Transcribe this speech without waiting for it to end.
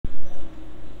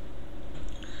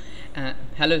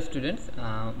Hello students,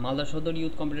 Malda সদর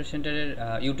youth computer সেন্টারের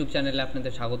YouTube চ্যানেলে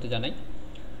আপনাদের স্বাগত জানাই।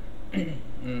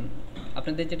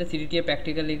 আপনাদের যেটা সিডিটিএ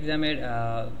প্র্যাকটিক্যাল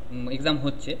এক্সাম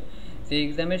হচ্ছে, সেই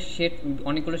এক্সামের সেট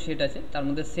অনেকগুলো সেট আছে, তার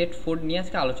মধ্যে সেট 4 নিয়ে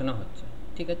আজকে আলোচনা হচ্ছে।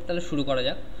 ঠিক আছে, তাহলে শুরু করা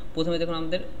যাক। প্রথমে দেখুন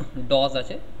আমাদের ডজ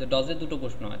আছে, তো ডজের দুটো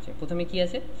প্রশ্ন আছে। প্রথমে কি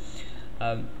আছে,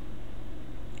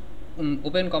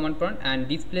 open command prompt and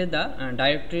display the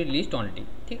directory list only.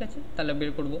 ঠিক আছে, তাহলে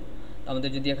বের করবো।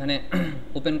 আমাদের যদি এখানে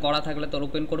ওপেন করা থাকলে তো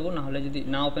ওপেন করব, না হলে যদি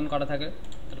না ওপেন করা থাকে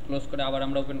তাহলে ক্লোজ করে আবার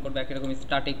আমরা ওপেন করবো। একই রকম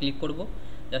স্টার্টে ক্লিক করব,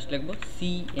 জাস্ট লিখবো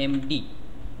CMD,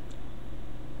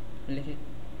 লিখে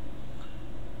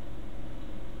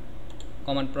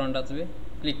কমান্ড প্রম্পট আসবে,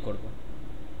 ক্লিক করব।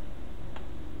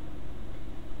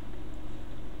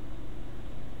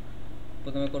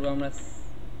 প্রথমে করবো আমরা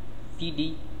CD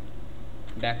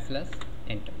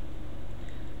 \এন্টার।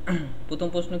 প্রথম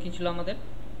প্রশ্ন কি ছিল আমাদের?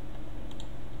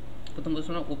 প্রথম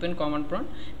প্রশ্ন open command prompt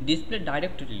display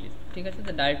directory list. ঠিক আছে,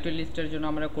 তো ডাইরেক্টরি লিস্টের জন্য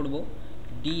আমরা করব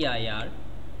dir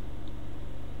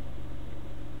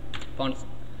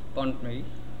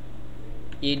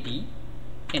AD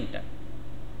এন্টার।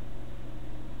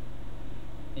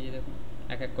 এই যে দেখুন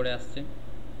এক এক করে আসছে।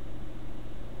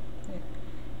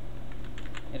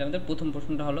 এটা আমাদের প্রথম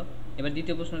প্রশ্নটা হলো। এবার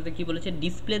দ্বিতীয় প্রশ্নটাতে কি বলেছে,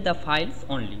 display the files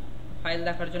only. File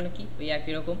দেখার জন্য কি ওই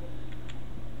একই রকম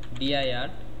dir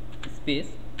স্পেস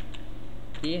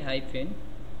dir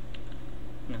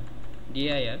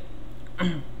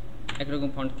একরকম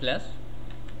ফন্ট স্ল্যাশ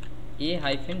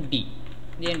a-d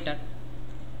দিয়ে এন্টার।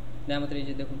 দিয়ে আমাদের এই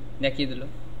যে দেখুন দেখিয়ে দিল।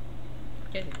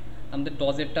 ঠিক আছে, আমাদের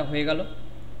ডজেরটা হয়ে গেল।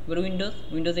 এবার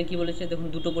উইন্ডোজে কি বলেছে দেখুন,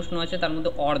 দুটো প্রশ্ন আছে, তার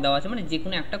মধ্যে অর দেওয়া আছে, মানে যে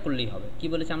কোনো একটা করলেই হবে। কি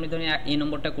বলেছে, আমি ধরুন এই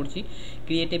নম্বরটা করছি,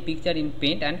 create a picture in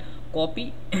paint and copy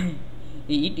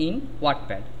it in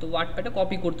WordPad. তো ওয়ার্ডপ্যাডে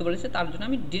কপি করতে বলেছে, তার জন্য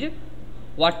আমি ডিরেক্ট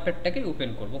ওয়ার্ডপ্যাডটাকে ওপেন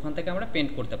করবো, ওখান থেকে আমরা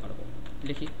পেন্ট করতে পারবো।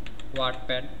 লিখি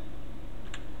ওয়ার্ডপ্যাড,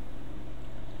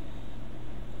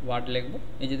 ওয়ার্ড লিখবো।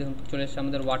 এই যে দেখুন চলে এসছে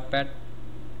আমাদের ওয়ার্ডপ্যাড।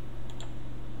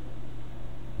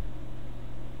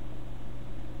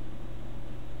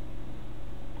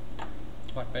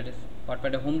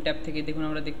 ওয়ার্ডপ্যাডে হোম ট্যাব থেকে দেখুন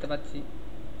আমরা দেখতে পাচ্ছি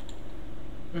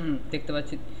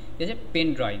এই যে পেন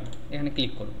ড্রয়িং, এখানে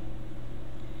ক্লিক করুন।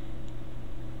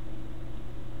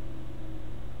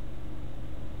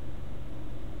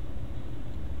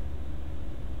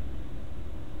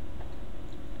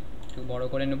 একটু বড়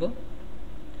করে নেব।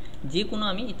 যে কোনো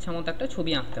আমি ইচ্ছা মতো একটা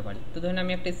ছবি আঁকতে পারি। তো ধরুন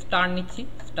আমি একটা স্টার নিচ্ছি,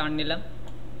 স্টার নিলাম।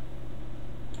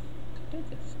 ঠিক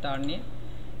আছে, স্টার নিয়ে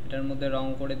এটার মধ্যে রং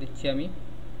করে দিচ্ছি আমি।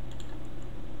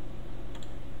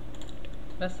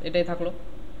 ব্যাস, এটাই থাকলো।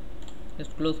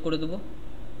 জাস্ট ক্লোজ করে দেবো।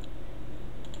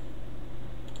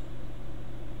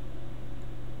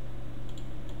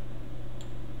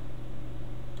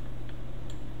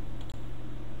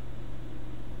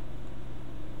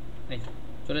 এই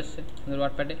চলে এসছে আমাদের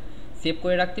ওয়ার্ডপ্যাডে। সেভ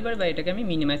করে রাখতে পারি বা এটাকে আমি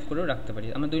মিনিমাইজ করেও রাখতে পারি।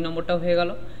 আমার 2 নম্বরটাও হয়ে গেল।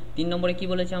 3 নম্বরে কি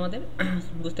বলেছে আমাদের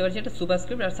বুঝতে পারছি, এটা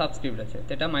সুপারস্ক্রিপ্ট আর সাবস্ক্রিপ্ট আছে, তো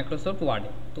এটা মাইক্রোসফট ওয়ার্ডে।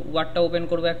 তো ওয়ার্ডটা ওপেন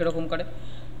করবো একই রকম করে,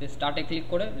 তো স্টার্টে ক্লিক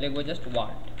করে লিখবো জাস্ট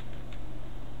ওয়ার্ড।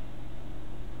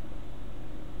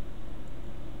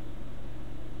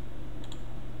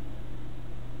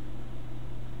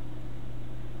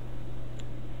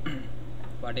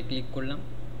 ওয়ার্ডে ক্লিক করলাম।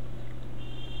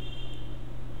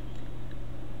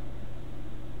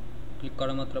 ক্লিক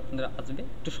করা মাত্র আপনাদের আসবে,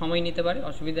 একটু সময় নিতে পারে,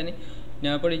 অসুবিধা নেই।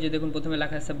 নেওয়ার পরে যে দেখুন প্রথমে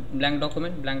লেখা আছে ব্ল্যাঙ্ক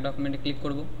ডকুমেন্টে ক্লিক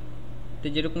করব। তো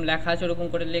যেরকম লেখা আছে ওরকম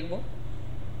করে লিখবো।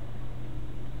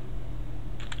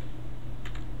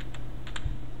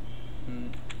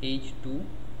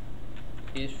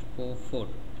 H2SO4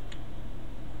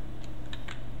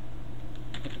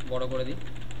 একটু বড় করে দিই।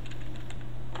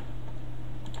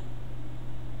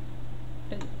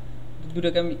 ঠিক আছে,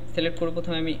 দুটোকে আমি সিলেক্ট করব।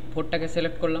 প্রথমে আমি 4টাকে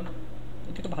সিলেক্ট করলাম।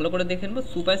 এটাকে ভালো করে দেখে নেবো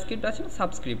সুপারস্ক্রিপ্ট আছে না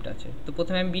সাবস্ক্রিপ্ট আছে। তো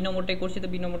প্রথমে আমি বি নম্বরটাই করছি, তো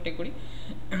বি নম্বরটাই করি।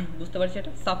 বুঝতে পারছি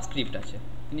এটা সাবস্ক্রিপ্ট আছে।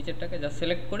 নিচেরটাকে যা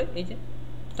সিলেক্ট করে এই যে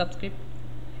সাবস্ক্রিপ্ট।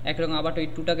 একরকম আবার ওই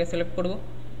 2টাকে সিলেক্ট করব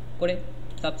করে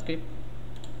সাবস্ক্রিপ্ট।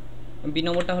 বি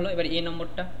নম্বরটা হলো। এবার এ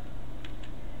নম্বরটা,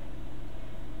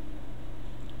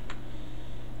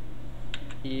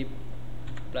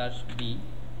 A+B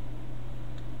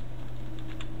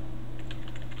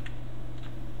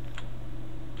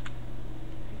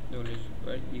 =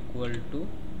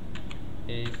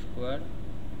 A²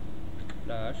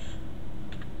 +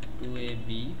 2AB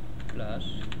 +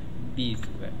 B²।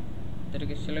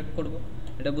 এটাকে সিলেক্ট করব।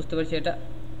 এটা বুঝতে পারছি এটা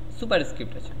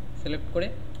সুপারস্ক্রিপ্ট আছে। সিলেক্ট করে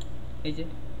এই যে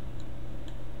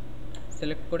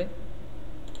সিলেক্ট করে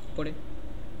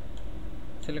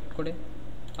সিলেক্ট করে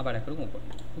আবার একরকম উপরে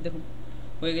দেখুন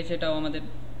হয়ে গেছে। এটাও আমাদের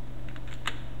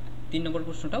 3 নম্বর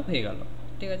প্রশ্নটাও হয়ে গেল।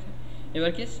 ঠিক আছে,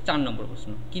 এবার কি 4 নম্বর প্রশ্ন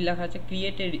কি লেখা আছে,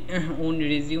 create a on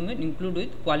resume include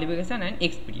with qualification and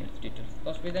experience details.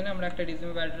 অসুবিধা নেই, আমরা একটা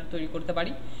রেজিউমে বায়োডাটা তৈরি করতে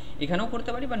পারি, এখানেও করতে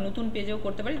পারি বা নতুন পেজেও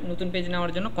করতে পারি। নতুন পেজ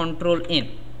নেওয়ার জন্য কন্ট্রোল এন।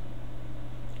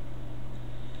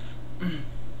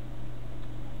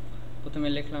 প্রথমে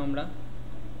লিখলাম আমরা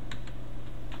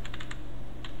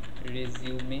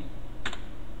রেজিউমে,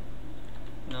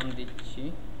 নাম দিচ্ছি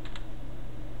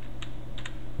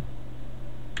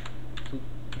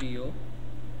সুপ্রিয়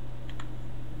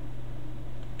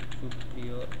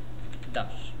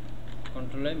দাস।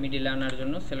 কন্ট্রোল মিডিলে আনার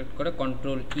জন্য সিলেক্ট করে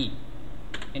কন্ট্রোল ই,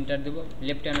 এন্টার দেব।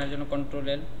 লেফটে আনার জন্য কন্ট্রোল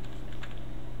এল।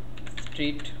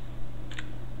 স্ট্রিট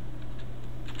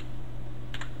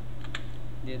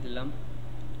দিয়ে দিলাম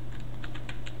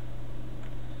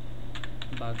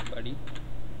বাগবাড়ি।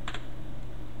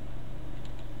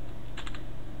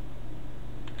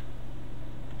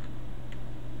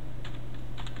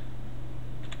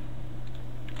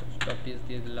 পোস্ট অফিস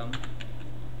দিয়ে দিলাম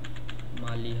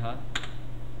মালিহা।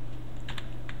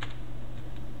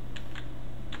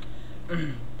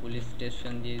 পুলিশ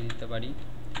স্টেশন দিয়ে দিতে পারি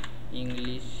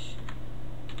ইংলিশ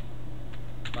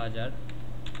বাজার।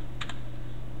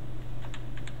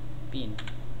 পিন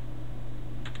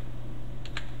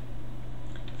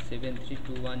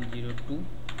 732102।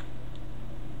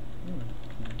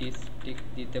 ডিস্ট্রিক্ট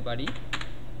দিতে পারি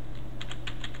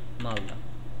মালদা।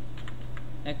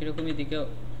 একই রকমই দিকেও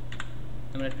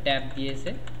আমরা ট্যাব দিয়ে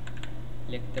এসে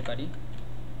লিখতে পারি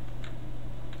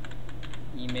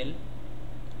ইমেল,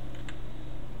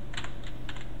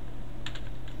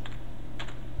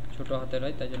 ছোট হাতের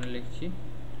হয় তাই জন্য লিখছি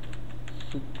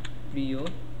সুপ্রিয়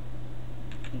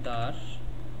দাস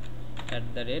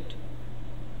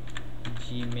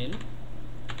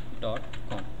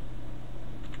 @gmail.com।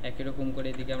 একই রকম করে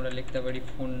এদিকে আমরা লিখতে পারি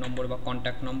ফোন নম্বর বা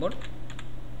কন্ট্যাক্ট নম্বর।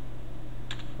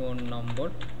 ফোন নম্বর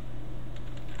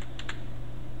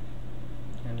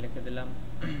এখানে লিখে দিলাম,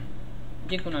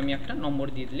 যে কোনো আমি একটা নম্বর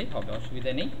দিয়ে দিলেই হবে,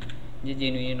 অসুবিধা নেই। যে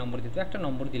জেনুইন নম্বর দিতে একটা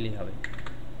নম্বর দিলেই হবে,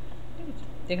 ঠিক আছে।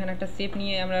 এখানে একটা শেপ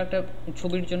নিয়ে আমরা একটা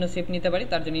ছবির জন্য শেপ নিতে পারি,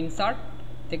 তার জন্য ইনসার্ট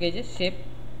থেকে এই যে শেপ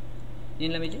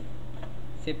নিলাম, এই যে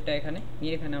শেপটা এখানে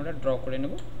নিয়ে এখানে আমরা ড্র করে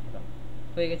নেব,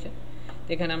 হয়ে গেছে। তো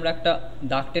এখানে আমরা একটা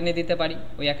দাগ টেনে দিতে পারি,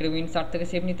 ওই একরকম ইনসার্ট থেকে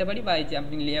শেপ নিতে পারি, বা এই যে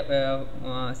আপনি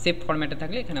শেপ ফরম্যাটে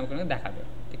থাকলে এখানে আমাকে দেখাবে।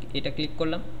 এটা ক্লিক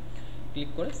করলাম, ক্লিক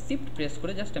করে শিফট প্রেস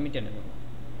করে জাস্ট আমি টেনে দেবো,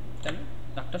 তাহলে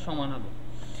দাগটা সমান হবে।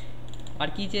 আর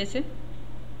কি চেয়েছে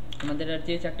আমাদের, আর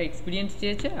চেয়েছে একটা এক্সপিরিয়েন্স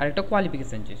চেয়েছে আর একটা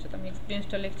কোয়ালিফিকেশান চেয়েছে। তো আমি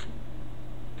এক্সপিরিয়েন্সটা লিখছি,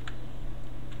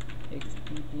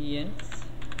 এক্সপিরিয়েন্স।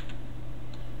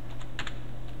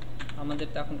 আমাদের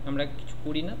তো এখন আমরা কিছু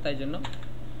করি না তাই জন্য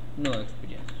নো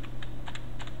এক্সপিরিয়েন্স।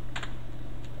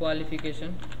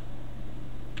 কোয়ালিফিকেশন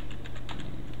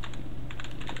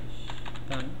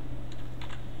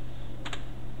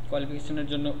কোয়ালিফিকেশনের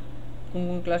জন্য কোন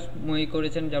কোন ক্লাস মই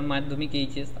করেছেন, যেমন মাধ্যমিক,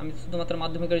 এইচএস। আমি শুধুমাত্র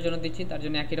মাধ্যমিকের জন্য দিচ্ছি, তার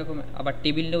জন্য একই রকম আবার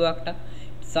টেবিল নেবো একটা,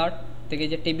 সার্ট থেকে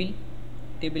যে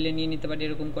টেবিলে নিয়ে নিতে পারি,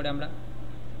 এরকম করে আমরা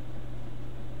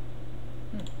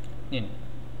নিন।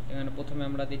 এখানে প্রথমে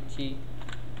আমরা দিচ্ছি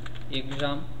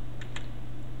এক্সাম,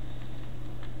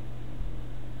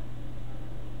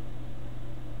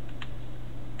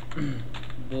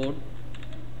 বোর্ড,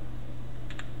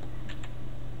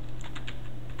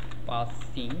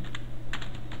 পাসিং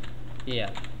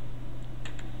ইয়ার।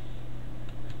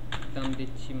 এক্সাম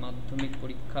দিচ্ছি মাধ্যমিক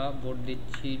পরীক্ষা, বোর্ড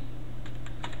দিচ্ছি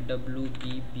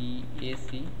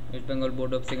WBBSE West Bengal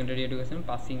board of secondary education,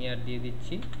 passing ইয়ার দিয়ে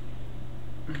দিচ্ছি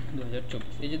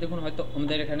 2024। এই যে দেখুন হয়তো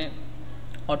আমাদের এখানে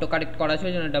অটো কারেক্ট করা আছে,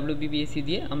 ওই জন্য WBBSE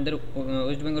দিয়ে আমাদের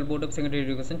West Bengal board of secondary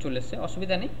education চলে এসছে,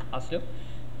 অসুবিধা নেই, আসলেও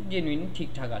জেনুইন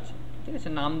ঠিকঠাক আছে, ঠিক আছে।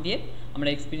 নাম দিয়ে আমরা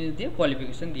এক্সপিরিয়েন্স দিয়ে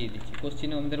কোয়ালিফিকেশান দিয়ে দিচ্ছি।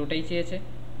 কোশ্চিনে আমাদের ওটাই চেয়েছে,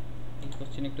 এই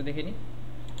কোশ্চিন একটু দেখে নিই।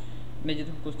 মেজে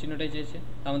কোশ্চিন ওটাই চেয়েছে,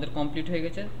 আমাদের কমপ্লিট হয়ে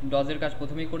গেছে। ডজের কাজ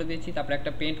প্রথমেই করে দিয়েছি, তারপরে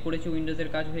একটা পেন্ট করেছি, উইন্ডোজের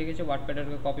কাজ হয়ে গেছে, ওয়ার্ডপ্যাডের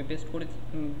কপি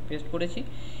পেস্ট করেছি,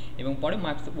 এবং পরে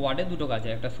মার্কস ওয়ার্ডে দুটো কাজ,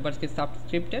 একটা সুপারস্ক্রিপ্ট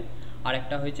সাবস্ক্রিপ্টের আর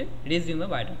একটা হয়েছে রেজিউমে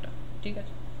বায়োডাটা, ঠিক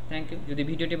আছে। Thank you. যদি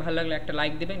ভিডিওটি ভালো লাগলে একটা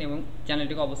লাইক দেবেন এবং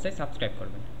চ্যানেলটিকে অবশ্যই সাবস্ক্রাইব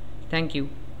করবেন। Thank you.